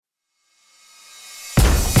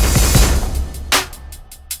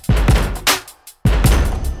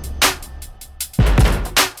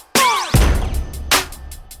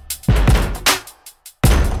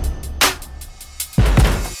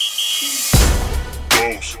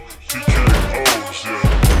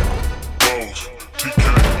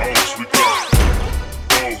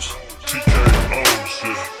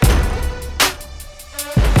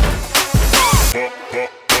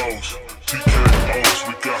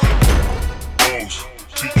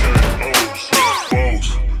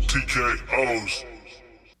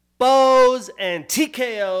Bows and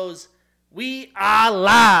TKOs. We are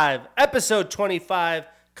live. Episode 25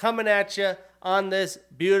 coming at you on this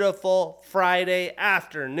beautiful Friday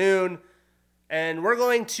afternoon. And we're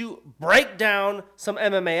going to break down some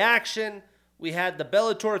MMA action. We had the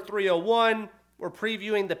Bellator 301. We're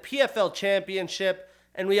previewing the PFL Championship.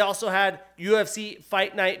 And we also had UFC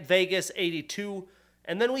Fight Night Vegas 82.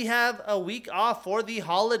 And then we have a week off for the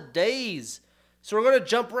holidays. So we're going to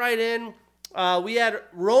jump right in. We had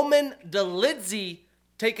Roman Dolidze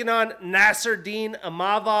taking on Nasruddin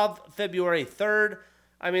Imavov February 3rd.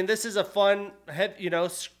 I mean, this is a fun,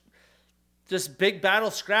 just big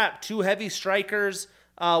battle scrap. Two heavy strikers,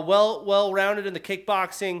 well-rounded in the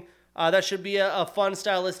kickboxing. That should be a fun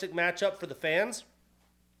stylistic matchup for the fans.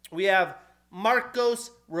 We have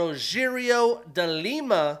Marcos Rogerio de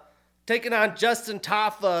Lima taking on Justin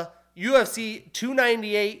Tafa, UFC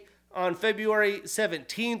 298 on February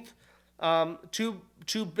 17th. Two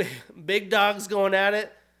big dogs going at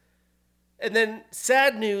it. And then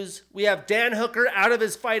sad news, we have Dan Hooker out of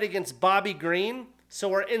his fight against Bobby Green. So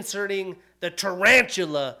we're inserting the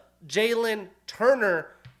Tarantula, Jalen Turner.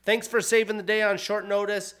 Thanks for saving the day on short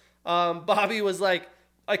notice. Bobby was like,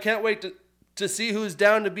 I can't wait to see who's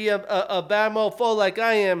down to be a bad mofo like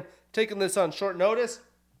I am, taking this on short notice.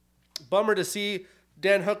 Bummer to see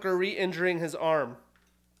Dan Hooker re-injuring his arm.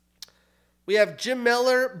 We have Jim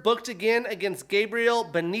Miller booked again against Gabriel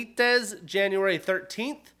Benitez January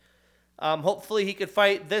 13th. Hopefully he could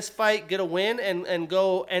fight this fight, get a win, and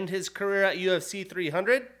go end his career at UFC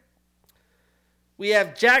 300. We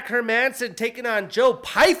have Jack Hermanson taking on Joe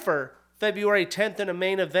Pyfer February 10th in a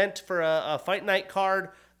main event for a fight night card.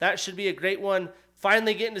 That should be a great one.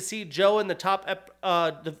 Finally getting to see Joe in the top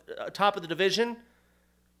of the division.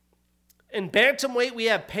 In bantamweight, we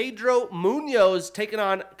have Pedro Munoz taking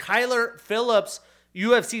on Kyler Phillips,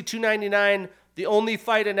 UFC 299. The only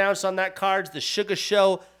fight announced on that card is the Sugar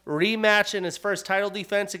Show rematch in his first title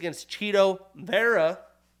defense against Chito Vera.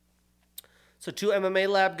 So two MMA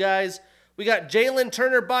Lab guys. We got Jalen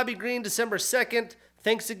Turner, Bobby Green, December 2nd.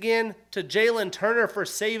 Thanks again to Jalen Turner for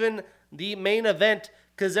saving the main event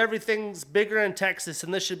because everything's bigger in Texas,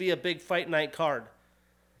 and this should be a big fight night card.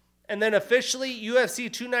 And then officially, UFC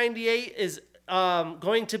 298 is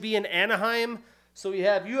going to be in Anaheim. So we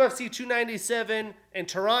have UFC 297 in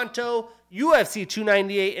Toronto, UFC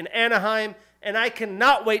 298 in Anaheim, and I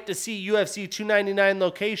cannot wait to see UFC 299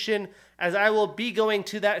 location as I will be going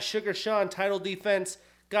to that Sugar Sean title defense.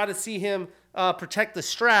 Got to see him protect the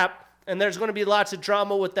strap, and there's going to be lots of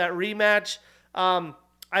drama with that rematch.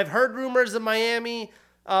 I've heard rumors of Miami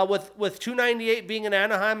with 298 being in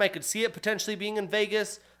Anaheim. I could see it potentially being in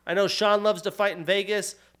Vegas. I know Sean loves to fight in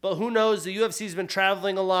Vegas, but who knows? The UFC's been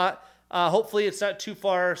traveling a lot. Hopefully it's not too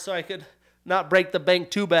far so I could not break the bank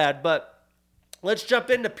too bad. But let's jump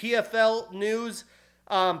into PFL news.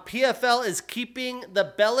 PFL is keeping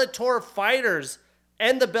the Bellator fighters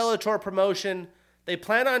and the Bellator promotion. They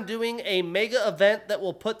plan on doing a mega event that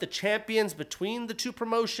will put the champions between the two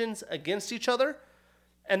promotions against each other.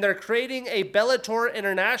 And they're creating a Bellator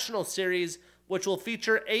International Series, which will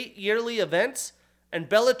feature 8 yearly events. And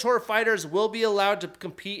Bellator fighters will be allowed to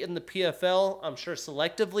compete in the PFL, I'm sure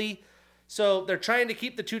selectively. So they're trying to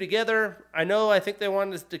keep the two together. I think they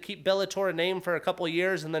wanted to keep Bellator a name for a couple of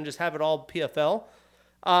years and then just have it all PFL.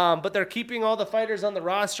 But they're keeping all the fighters on the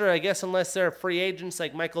roster, I guess, unless they're free agents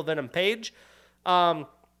like Michael Venom Page. But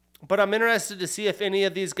I'm interested to see if any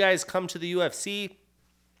of these guys come to the UFC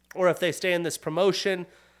or if they stay in this promotion.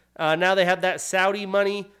 Now they have that Saudi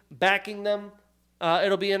money backing them.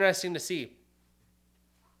 It'll be interesting to see.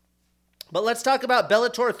 But let's talk about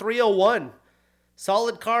Bellator 301.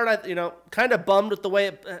 Solid card. Kind of bummed with the way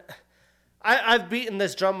I've beaten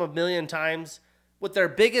this drum a million times. With their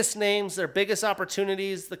biggest names, their biggest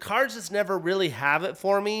opportunities, the cards just never really have it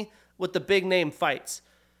for me with the big name fights.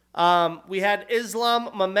 We had Islam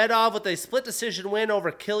Mamedov with a split decision win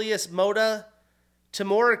over Kilias Mota.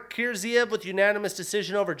 Timur Kirziev with unanimous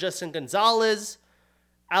decision over Justin Gonzalez.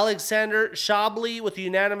 Alexander Shabli with a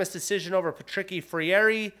unanimous decision over Patricky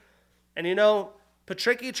Freire. And,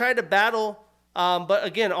 Patricky tried to battle, but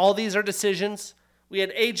again, all these are decisions. We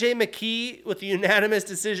had AJ McKee with a unanimous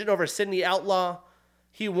decision over Sidney Outlaw.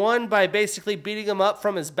 He won by basically beating him up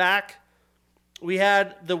from his back. We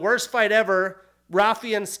had the worst fight ever,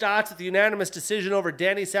 Rafian Stotts with a unanimous decision over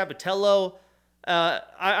Danny Sabatello.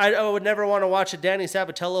 I would never want to watch a Danny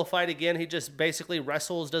Sabatello fight again. He just basically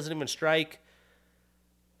wrestles, doesn't even strike.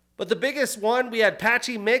 But the biggest one, we had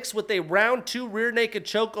Patchy Mix with a round 2 rear naked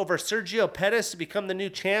choke over Sergio Pettis to become the new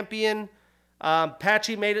champion.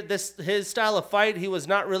 Patchy made it his style of fight. He was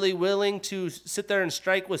not really willing to sit there and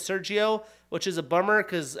strike with Sergio, which is a bummer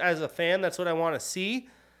because as a fan, that's what I want to see.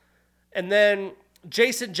 And then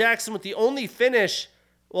Jason Jackson with the only finish,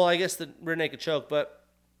 well, I guess the rear naked choke, but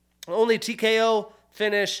only TKO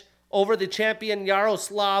finish over the champion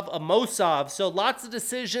Yaroslav Amosov. So lots of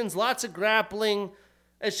decisions, lots of grappling.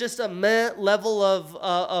 It's just a meh level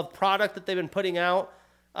of product that they've been putting out.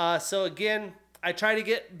 So again, I try to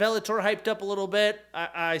get Bellator hyped up a little bit.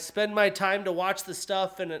 I spend my time to watch the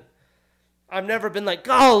stuff, and I've never been like,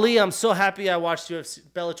 golly, I'm so happy I watched UFC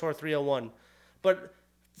Bellator 301. But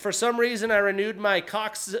for some reason, I renewed my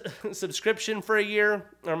Cox subscription for a year,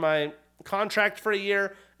 or my contract for a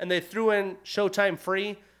year, and they threw in Showtime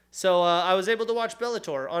free. So I was able to watch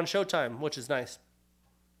Bellator on Showtime, which is nice.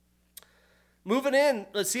 Moving in,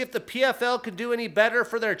 let's see if the PFL could do any better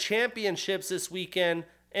for their championships this weekend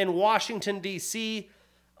in Washington, D.C.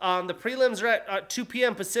 The prelims are at 2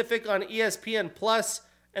 p.m. Pacific on ESPN Plus,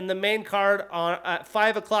 and the main card at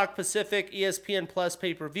 5 o'clock Pacific, ESPN Plus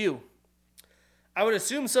pay-per-view. I would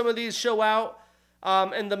assume some of these show out.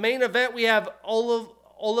 In the main event, we have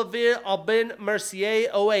Olivier Aubin Mercier,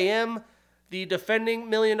 OAM, the defending $1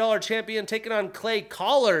 million champion, taking on Clay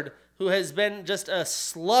Collard, who has been just a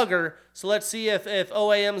slugger. So let's see if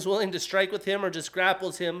OAM is willing to strike with him or just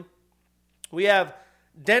grapples him. We have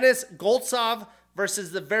Denis Goltsov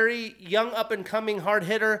versus the very young up-and-coming hard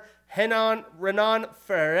hitter Renan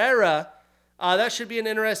Ferreira. That should be an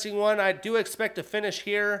interesting one. I do expect a finish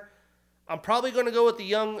here. I'm probably going to go with the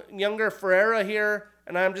younger Ferreira here,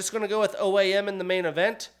 and I'm just going to go with OAM in the main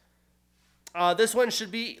event. This one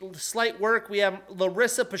should be slight work. We have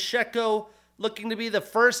Larissa Pacheco looking to be the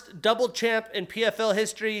first double champ in PFL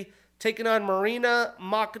history, taking on Marina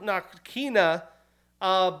Maknakina.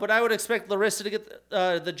 But I would expect Larissa to get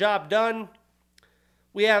the job done.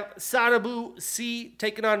 We have Sadabu C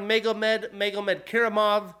taking on Magomed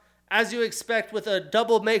Kiramov. As you expect with a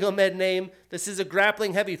double Magomed name, this is a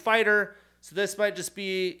grappling heavy fighter. So this might just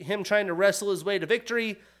be him trying to wrestle his way to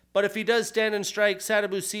victory. But if he does stand and strike,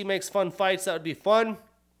 Sadabu C makes fun fights. That would be fun.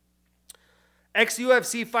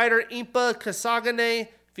 Ex-UFC fighter Impa Kasagane.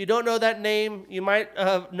 If you don't know that name, you might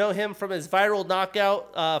know him from his viral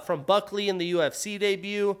knockout from Buckley in the UFC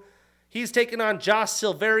debut. He's taking on Josh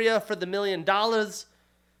Silveria for the $1 million.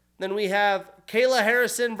 Then we have Kayla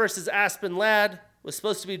Harrison versus Aspen Ladd. Was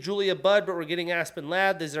supposed to be Julia Budd, but we're getting Aspen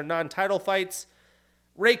Ladd. These are non-title fights.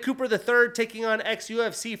 Ray Cooper III taking on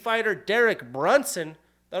ex-UFC fighter Derek Brunson.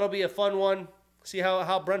 That'll be a fun one. See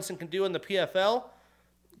how Brunson can do in the PFL.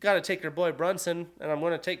 Got to take your boy Brunson, and I'm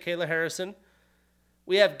going to take Kayla Harrison.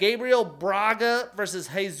 We have Gabriel Braga versus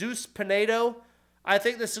Jesus Pinedo. I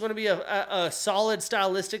think this is going to be a solid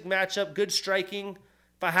stylistic matchup, good striking.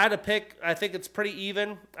 If I had to pick, I think it's pretty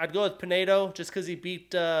even. I'd go with Pinedo just because he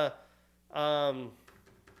beat the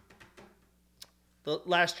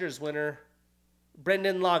last year's winner,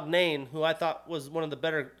 Brendan Loughnane, who I thought was one of the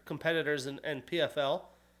better competitors in PFL.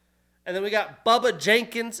 And then we got Bubba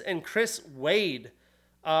Jenkins and Chris Wade.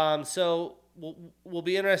 So will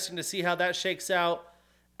be interesting to see how that shakes out.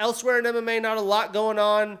 Elsewhere in MMA, not a lot going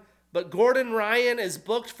on, but Gordon Ryan is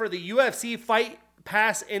booked for the UFC Fight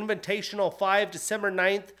Pass Invitational 5, December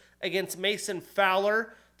 9th against Mason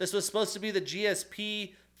Fowler. This was supposed to be the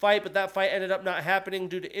GSP fight, but that fight ended up not happening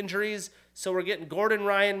due to injuries. So we're getting Gordon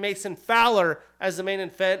Ryan, Mason Fowler as the main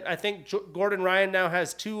event. I think Gordon Ryan now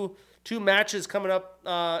has two matches coming up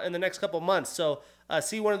in the next couple months. So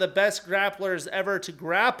see one of the best grapplers ever to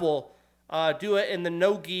grapple do it in the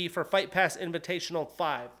no-gi for Fight Pass Invitational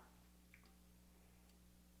 5.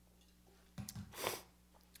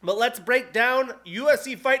 But let's break down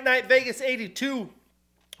UFC Fight Night Vegas 82.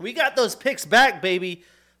 We got those picks back, baby.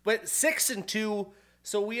 Went 6-2.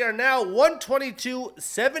 So we are now 122,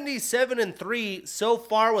 77-3 so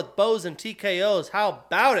far with bows and TKOs. How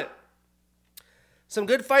about it? Some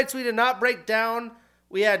good fights we did not break down.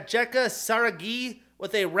 We had Jekka Saragi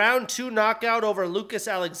with a round 2 knockout over Lucas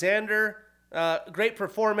Alexander. Great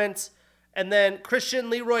performance. And then Christian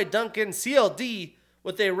Leroy Duncan, CLD,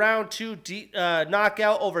 with a round 2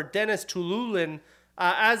 knockout over Dennis Tululin.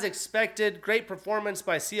 As expected, great performance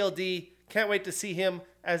by CLD. Can't wait to see him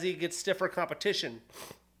as he gets stiffer competition.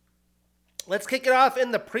 Let's kick it off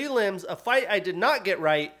in the prelims, a fight I did not get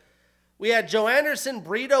right. We had Joe Anderson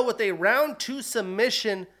Brito with a round 2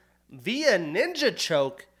 submission via ninja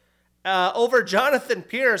choke over Jonathan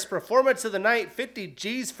Pierce. Performance of the night, 50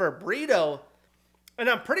 G's for Brito. And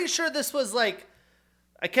I'm pretty sure this was like,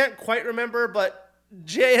 I can't quite remember, but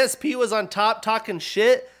JSP was on top talking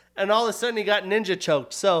shit, and all of a sudden he got ninja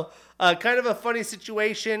choked. So kind of a funny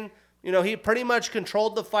situation. He pretty much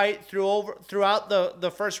controlled the fight throughout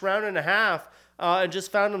the first round and a half, and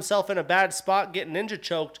just found himself in a bad spot getting ninja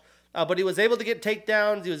choked. But he was able to get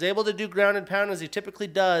takedowns. He was able to do ground and pound as he typically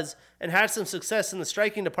does, and had some success in the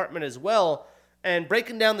striking department as well. And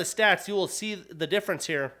breaking down the stats, you will see the difference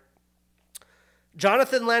here.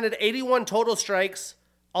 Jonathan landed 81 total strikes,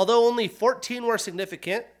 although only 14 were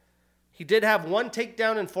significant. He did have 1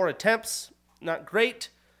 takedown in 4 attempts, not great,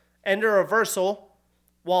 and a reversal,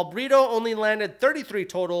 while Brito only landed 33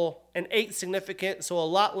 total and 8 significant, so a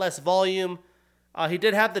lot less volume. He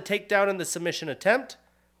did have the takedown in the submission attempt.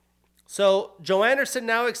 So Joe Anderson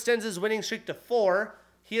now extends his winning streak to 4.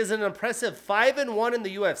 He is an impressive 5-1 in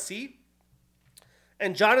the UFC.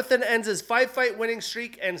 And Jonathan ends his 5-fight winning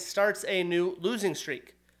streak and starts a new losing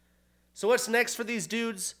streak. So what's next for these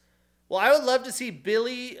dudes? Well, I would love to see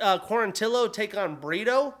Billy Quarantillo take on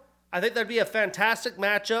Brito. I think that'd be a fantastic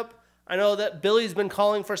matchup. I know that Billy's been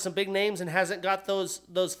calling for some big names and hasn't got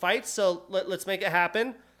those fights, so let's make it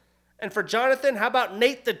happen. And for Jonathan, how about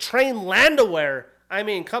Nate the Train Landwehr? I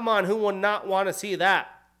mean, come on, who would not want to see that?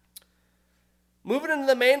 Moving into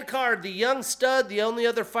the main card, the young stud, the only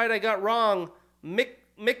other fight I got wrong,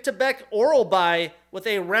 Miktabek Oralbai with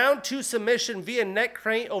a round 2 submission via neck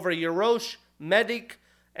crank over Yarosh Medic.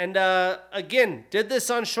 And again, did this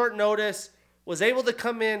on short notice, was able to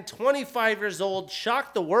come in 25 years old,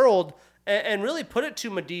 shock the world, and really put it to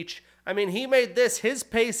Medic. I mean, he made this his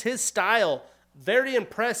pace, his style, very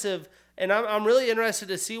impressive. And I'm really interested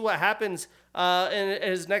to see what happens in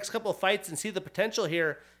his next couple of fights and see the potential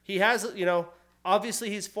here. He has, obviously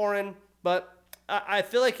he's foreign, but I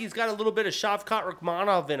feel like he's got a little bit of Shavkat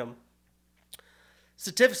Rakhmonov in him.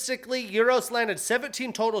 Statistically, Euros landed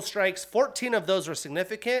 17 total strikes, 14 of those were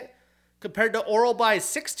significant, compared to Oralbai's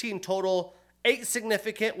 16 total, 8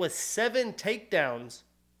 significant with 7 takedowns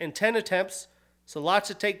in 10 attempts. So lots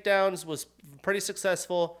of takedowns, was pretty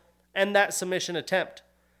successful, and that submission attempt.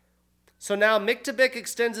 So now Miktabek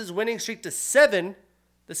extends his winning streak to 7.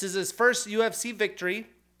 This is his first UFC victory.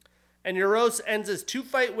 And Euros ends his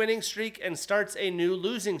 2-fight winning streak and starts a new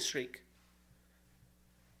losing streak.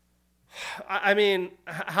 I mean,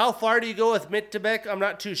 how far do you go with Miktabek? I'm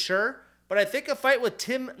not too sure. But I think a fight with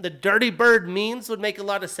Tim the Dirty Bird Means would make a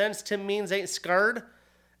lot of sense. Tim Means ain't scarred.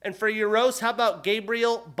 And for Euros, how about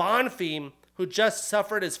Gabriel Bonfim, who just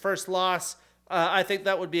suffered his first loss? I think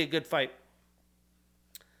that would be a good fight.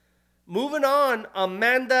 Moving on,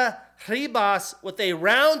 Amanda Ribas with a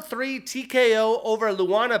round 3 TKO over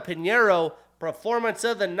Luana Pinheiro. Performance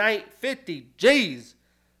of the night, 50 G's.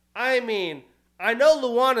 I mean, I know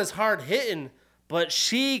Luana's hard hitting, but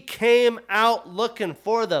she came out looking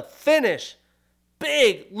for the finish.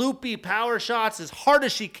 Big, loopy power shots as hard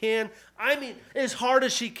as she can. I mean, as hard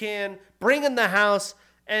as she can, bringing the house.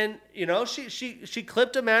 And, she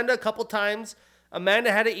clipped Amanda a couple times.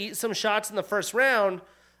 Amanda had to eat some shots in the first round.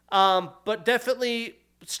 But definitely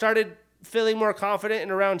started feeling more confident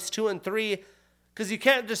in rounds 2 and 3, because you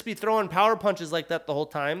can't just be throwing power punches like that the whole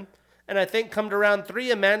time. And I think come to round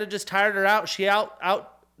 3, Amanda just tired her out. She out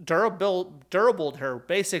durabled her,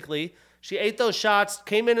 basically. She ate those shots,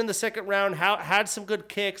 came in the second round, had some good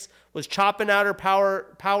kicks, was chopping out her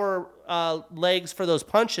power legs for those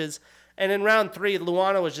punches. And in round 3,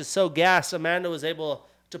 Luana was just so gassed, Amanda was able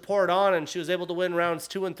to pour it on, and she was able to win rounds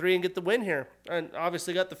 2 and 3 and get the win here, and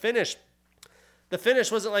obviously got the finish. The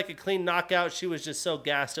finish wasn't like a clean knockout. She was just so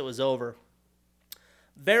gassed it was over.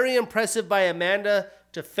 Very impressive by Amanda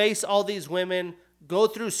to face all these women, go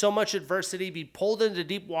through so much adversity, be pulled into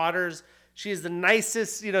deep waters. She's the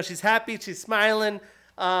nicest, she's happy, she's smiling.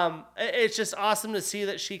 It's just awesome to see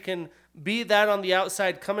that she can be that on the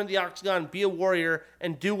outside, come into the octagon, be a warrior,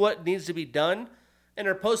 and do what needs to be done. In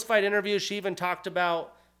her post-fight interview, she even talked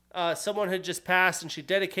about someone had just passed, and she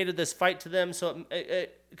dedicated this fight to them, so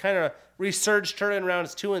it kind of resurged her in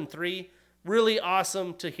rounds 2 and 3. Really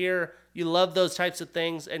awesome to hear. You love those types of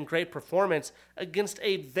things, and great performance against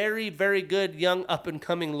a very, very good young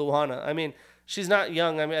up-and-coming Luana. I mean, she's not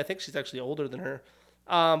young. I mean, I think she's actually older than her,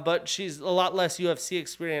 but she's a lot less UFC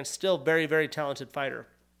experience. Still very, very talented fighter.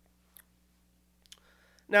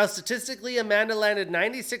 Now, statistically, Amanda landed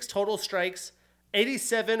 96 total strikes.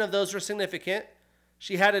 87 of those were significant.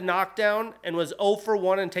 She had a knockdown and was 0 for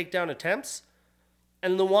 1 in takedown attempts.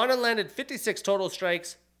 And Luana landed 56 total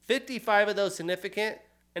strikes, 55 of those significant,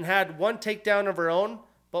 and had 1 takedown of her own,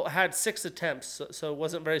 but had 6 attempts, so it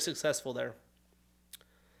wasn't very successful there.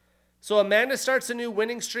 So Amanda starts a new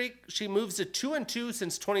winning streak. She moves to 2-2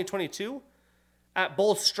 since 2022 at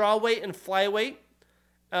both strawweight and flyweight.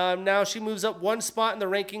 Now she moves up 1 spot in the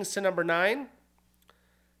rankings to number 9.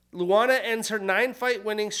 Luana ends her 9-fight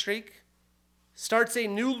winning streak, starts a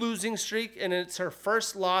new losing streak, and it's her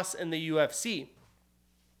first loss in the UFC.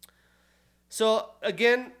 So,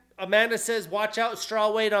 again, Amanda says, watch out,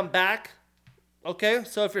 strawweight, I'm back. Okay,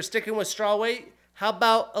 so if you're sticking with strawweight, how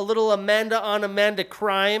about a little Amanda on Amanda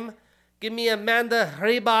crime? Give me Amanda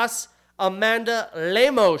Ribas, Amanda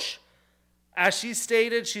Lemos. As she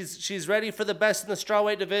stated, she's ready for the best in the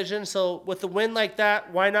strawweight division. So with a win like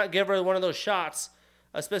that, why not give her one of those shots?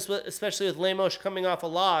 Especially with Lemos coming off a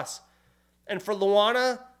loss. And for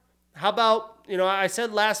Luana, how about, I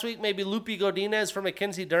said last week maybe Lupi Godinez for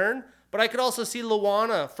Mackenzie Dern, but I could also see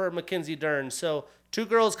Luana for Mackenzie Dern. So two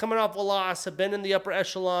girls coming off a loss have been in the upper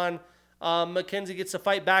echelon. Mackenzie gets to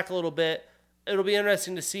fight back a little bit. It'll be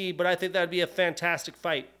interesting to see, but I think that'd be a fantastic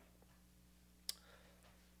fight.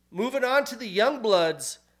 Moving on to the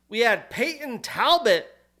Youngbloods, we had Peyton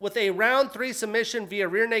Talbot with a round 3 submission via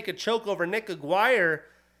rear naked choke over Nick Aguirre.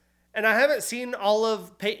 And I haven't seen all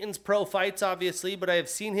of Peyton's pro fights, obviously, but I have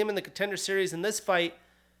seen him in the Contender Series. In this fight,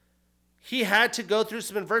 he had to go through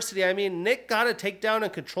some adversity. I mean, Nick got a takedown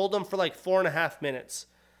and controlled him for like 4.5 minutes.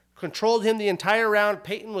 Controlled him the entire round.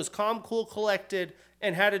 Peyton was calm, cool, collected,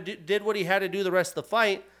 and did what he had to do the rest of the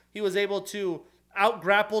fight. He was able to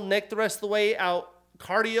out-grapple Nick the rest of the way,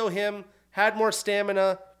 out-cardio him, had more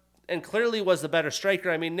stamina, and clearly was the better striker.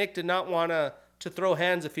 I mean, Nick did not want to throw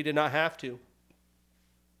hands if he did not have to.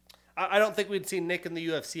 I don't think we'd see Nick in the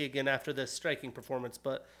UFC again after this striking performance,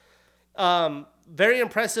 but very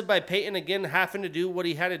impressive by Peyton, again, having to do what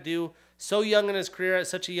he had to do. So young in his career at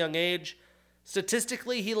such a young age.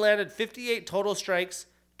 Statistically, he landed 58 total strikes.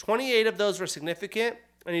 28 of those were significant,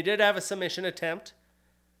 and he did have a submission attempt.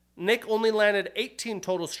 Nick only landed 18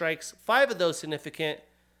 total strikes, 5 of those significant,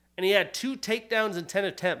 and he had 2 takedowns in 10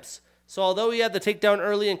 attempts. So although he had the takedown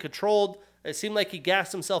early and controlled, it seemed like he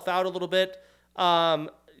gassed himself out a little bit.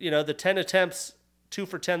 The 10 attempts, 2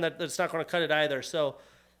 for 10, that's not going to cut it either. So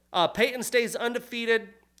Peyton stays undefeated.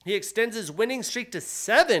 He extends his winning streak to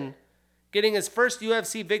 7, getting his first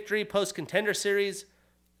UFC victory post-Contender Series.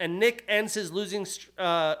 And Nick extends his losing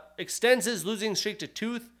streak to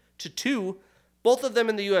 2, both of them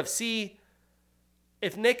in the UFC.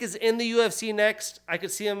 If Nick is in the UFC next, I could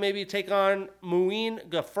see him maybe take on Muin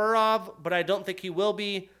Gafurov, but I don't think he will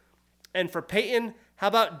be. And for Peyton, how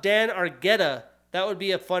about Dan Argueta? That would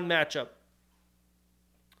be a fun matchup.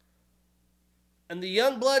 And the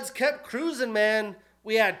Youngbloods kept cruising, man.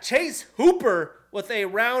 We had Chase Hooper with a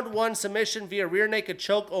round 1 submission via rear naked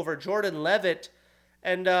choke over Jordan Levitt.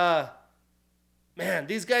 And, man,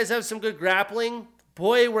 these guys have some good grappling.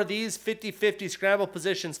 Boy, were these 50-50 scramble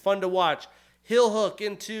positions fun to watch. Heel hook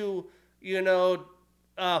into,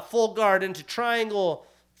 full guard into triangle.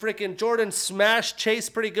 Freaking Jordan smashed Chase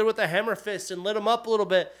pretty good with a hammer fist and lit him up a little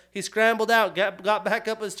bit. He scrambled out, got back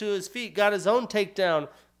up to his feet, got his own takedown.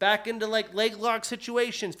 Back into like leg lock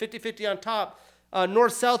situations, 50-50 on top.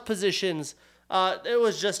 North-south positions. It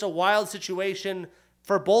was just a wild situation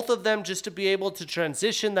for both of them just to be able to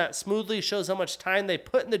transition that smoothly. Shows how much time they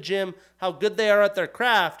put in the gym, how good they are at their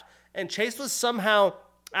craft. And Chase was somehow,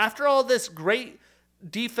 after all this great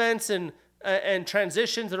defense and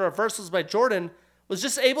transitions and reversals by Jordan, was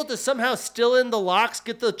just able to somehow still in the locks,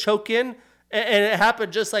 get the choke in, and it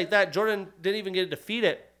happened just like that. Jordan didn't even get to defeat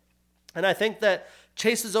it. And I think that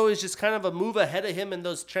Chase is always just kind of a move ahead of him in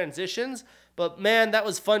those transitions. But, man, that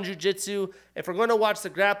was fun jiu-jitsu. If we're going to watch the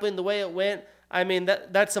grappling the way it went, I mean,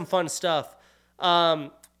 that's some fun stuff.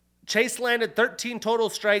 Chase landed 13 total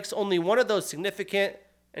strikes, only 1 of those significant,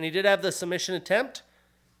 and he did have the submission attempt.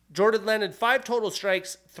 Jordan landed 5 total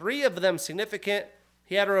strikes, 3 of them significant.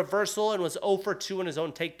 He had a reversal and was 0 for 2 in his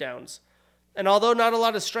own takedowns. And although not a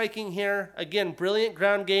lot of striking here, again, brilliant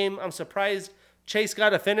ground game. I'm surprised Chase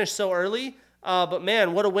got a finish so early. But,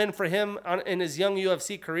 man, what a win for him in his young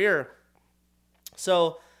UFC career.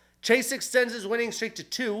 So Chase extends his winning streak to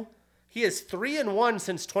 2. He is 3-1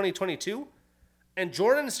 since 2022. And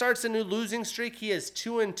Jordan starts a new losing streak. He is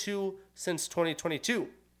 2-2 since 2022.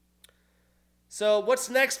 So what's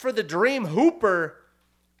next for the Dream Hooper?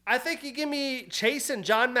 I think you give me Chase and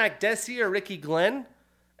John Makdessi or Ricky Glenn.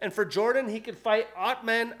 And for Jordan, he could fight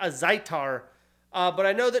Otman Azaitar. But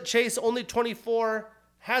I know that Chase, only 24,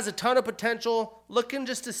 has a ton of potential. Looking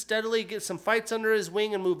just to steadily get some fights under his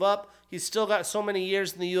wing and move up. He's still got so many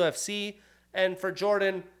years in the UFC. And for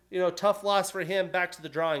Jordan, tough loss for him, back to the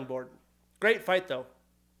drawing board. Great fight, though.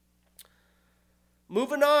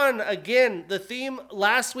 Moving on, again, the theme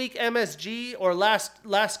last week, MSG, or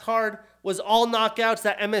last card, was all knockouts,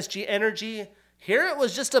 that MSG energy. Here it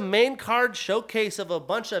was just a main card showcase of a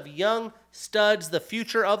bunch of young studs, the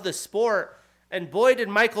future of the sport. And boy, did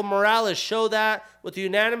Michael Morales show that with a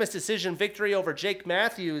unanimous decision victory over Jake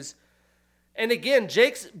Matthews. And again,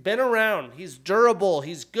 Jake's been around. He's durable.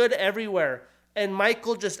 He's good everywhere. And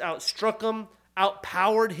Michael just outstruck him,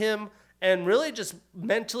 outpowered him, and really just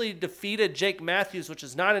mentally defeated Jake Matthews, which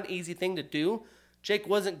is not an easy thing to do. Jake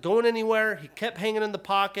wasn't going anywhere. He kept hanging in the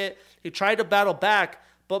pocket. He tried to battle back,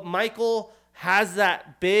 but Michael has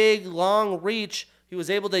that big, long reach. He was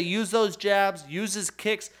able to use those jabs, use his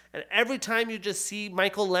kicks, and every time you just see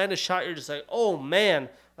Michael land a shot, you're just like, oh man,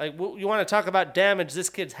 like you want to talk about damage, this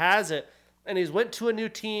kid has it. And he's went to a new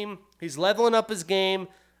team. He's leveling up his game.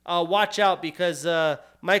 Watch out because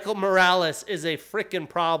Michael Morales is a freaking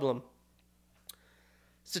problem.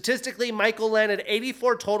 Statistically, Michael landed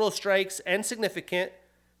 84 total strikes and significant.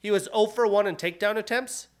 He was 0 for 1 in takedown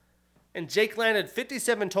attempts. And Jake landed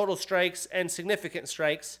 57 total strikes and significant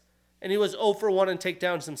strikes. And he was 0 for 1 in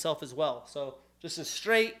takedowns himself as well. So just a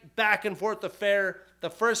straight back and forth affair. The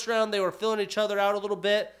first round, they were filling each other out a little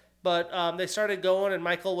bit. But they started going, and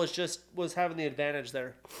Michael was having the advantage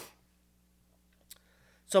there.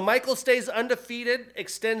 So Michael stays undefeated,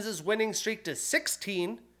 extends his winning streak to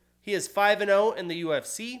 16. He is 5-0 in the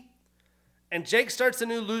UFC. And Jake starts a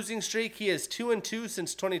new losing streak. He is 2-2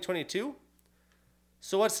 since 2022.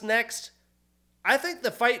 So what's next? I think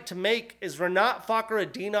the fight to make is Rinat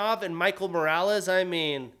Fakhretdinov and Michael Morales. I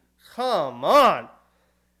mean, come on.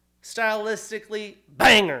 Stylistically,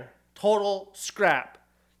 banger. Total scrap.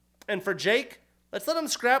 And for Jake, let's let him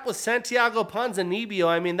scrap with Santiago Ponzinibbio.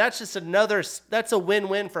 I mean, that's a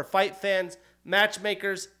win-win for fight fans,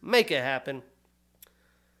 matchmakers. Make it happen.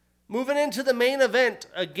 Moving into the main event,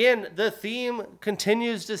 again, the theme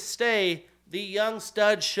continues to stay. The young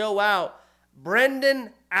studs show out.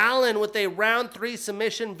 Brendan Allen with a round 3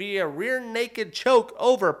 submission via rear naked choke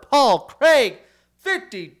over Paul Craig.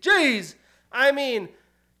 50 G's. I mean,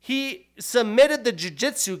 he submitted the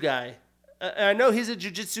jiu-jitsu guy. I know he's a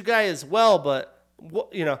jiu-jitsu guy as well, but,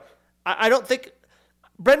 you know, I don't think...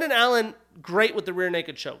 Brendan Allen, great with the rear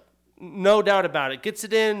naked choke. No doubt about it. Gets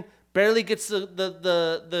it in, barely gets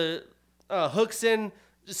the hooks in,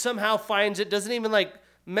 just somehow finds it, doesn't even, like,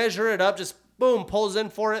 measure it up, just, boom, pulls in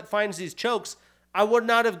for it, finds these chokes. I would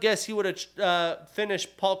not have guessed he would have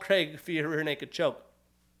finished Paul Craig via rear naked choke.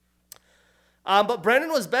 But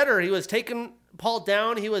Brendan was better. He was taking Paul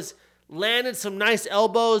down. He was... landed some nice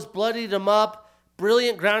elbows, bloodied him up,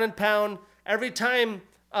 brilliant ground and pound. Every time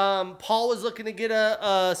Paul was looking to get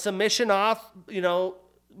a submission off, you know,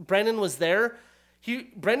 Brendan was there.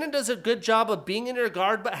 Brendan does a good job of being in your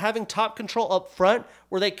guard, but having top control up front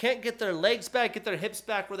where they can't get their legs back, get their hips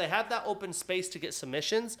back, where they have that open space to get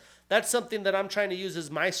submissions. That's something that I'm trying to use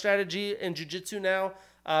as my strategy in jiu-jitsu now.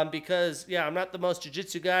 Because, yeah, I'm not the most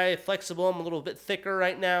jiu-jitsu guy, flexible. I'm a little bit thicker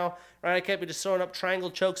right now, right? I can't be just throwing up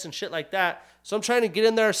triangle chokes and shit like that. So I'm trying to get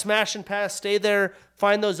in there, smash and pass, stay there,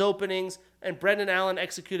 find those openings. And Brendan Allen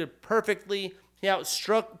executed perfectly. He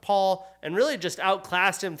outstruck Paul and really just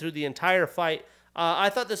outclassed him through the entire fight. I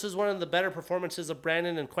thought this was one of the better performances of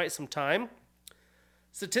Brandon in quite some time.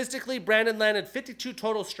 Statistically, Brandon landed 52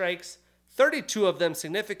 total strikes, 32 of them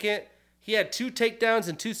significant. He had 2 takedowns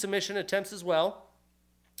and 2 submission attempts as well.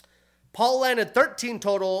 Paul landed 13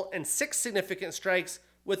 total and 6 significant strikes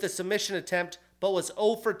with a submission attempt, but was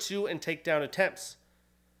 0 for 2 in takedown attempts.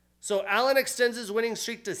 So Allen extends his winning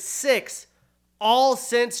streak to 6, all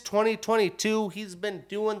since 2022. He's been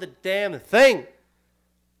doing the damn thing.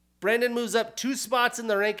 Brandon moves up 2 spots in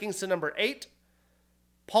the rankings to number 8.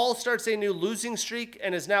 Paul starts a new losing streak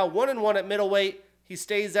and is now 1-1 at middleweight. He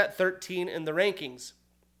stays at 13 in the rankings.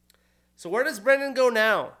 So where does Brandon go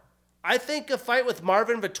now? I think a fight with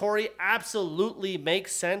Marvin Vettori absolutely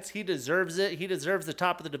makes sense. He deserves it. He deserves the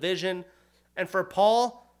top of the division. And for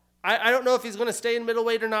Paul, I don't know if he's going to stay in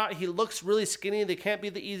middleweight or not. He looks really skinny. They can't be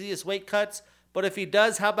the easiest weight cuts. But if he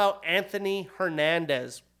does, how about Anthony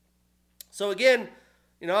Hernandez? So again,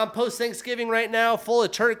 you know, I'm post-Thanksgiving right now, full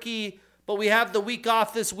of turkey. But we have the week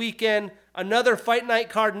off this weekend. Another fight night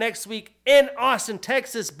card next week in Austin,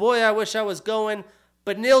 Texas. Boy, I wish I was going.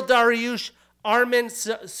 But Neil Dariush, Armin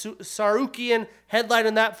Sarukian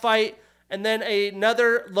headlining that fight, and then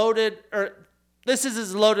another this is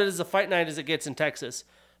as loaded as a fight night as it gets in Texas.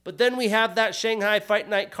 But then we have that Shanghai fight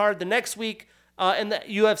night card the next week in the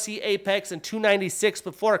UFC Apex and 296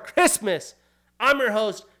 before Christmas. I'm your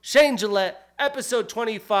host, Shane Gillette, episode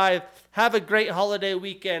 25. Have a great holiday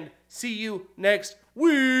weekend. See you next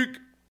week.